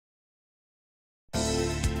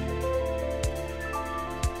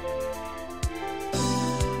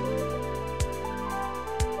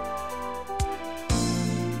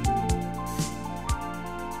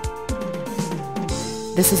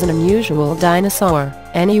This is an unusual dinosaur,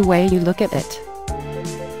 any way you look at it.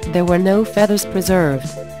 There were no feathers preserved.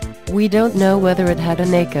 We don't know whether it had a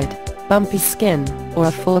naked, bumpy skin, or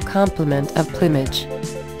a full complement of plumage.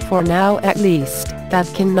 For now at least, that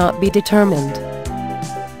cannot be determined.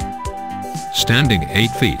 Standing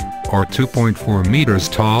 8 feet, or 2.4 meters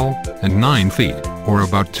tall, and 9 feet, or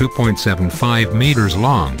about 2.75 meters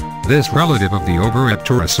long, this relative of the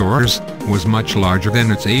Oviraptorosaurs was much larger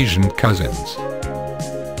than its Asian cousins.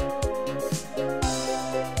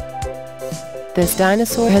 This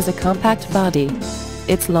dinosaur has a compact body.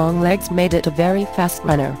 Its long legs made it a very fast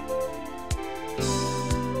runner.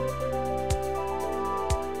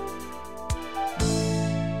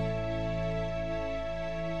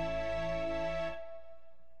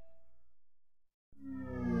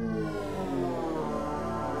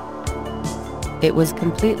 It was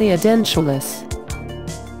completely edentulous.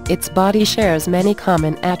 Its body shares many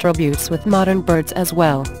common attributes with modern birds as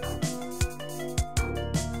well.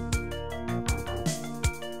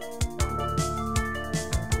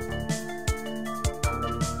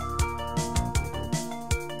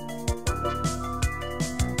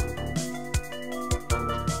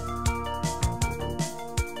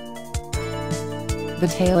 The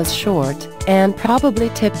tail is short, and probably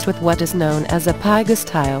tipped with what is known as a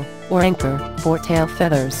pygostyle, or anchor, for tail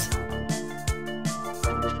feathers.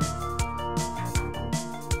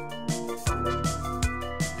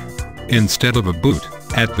 Instead of a boot,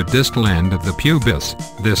 at the distal end of the pubis,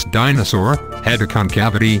 this dinosaur had a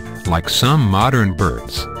concavity, like some modern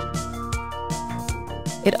birds.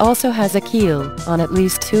 It also has a keel on at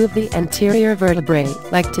least 2 of the anterior vertebrae,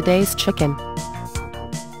 like today's chicken.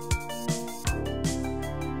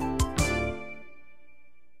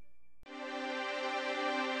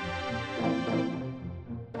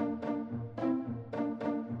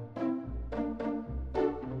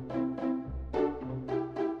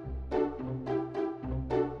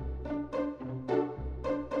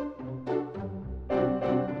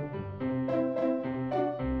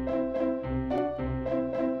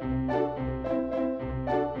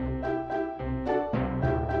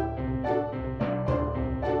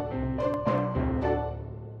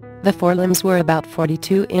 The forelimbs were about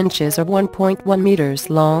 42 inches or 1.1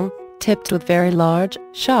 meters long, tipped with very large,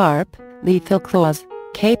 sharp, lethal claws,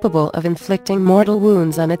 capable of inflicting mortal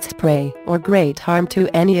wounds on its prey or great harm to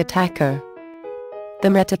any attacker. The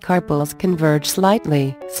metacarpals converge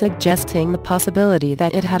slightly, suggesting the possibility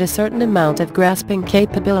that it had a certain amount of grasping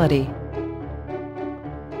capability.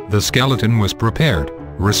 The skeleton was prepared,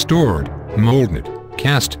 restored, molded,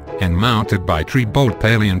 cast, and mounted by Triebold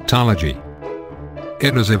Paleontology.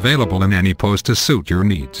 It is available in any pose to suit your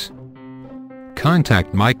needs.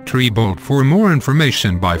 Contact Mike Triebold for more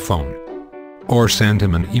information by phone. Or send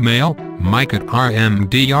him an email,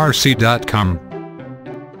 mike@rmdrc.com.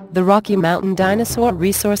 The Rocky Mountain Dinosaur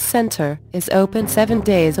Resource Center is open 7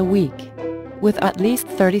 days a week. With at least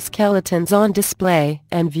 30 skeletons on display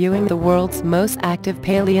and viewing the world's most active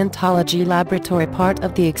paleontology laboratory part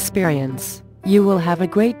of the experience, you will have a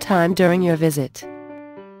great time during your visit.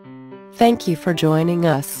 Thank you for joining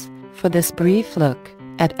us for this brief look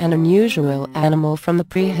at an unusual animal from the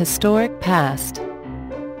prehistoric past.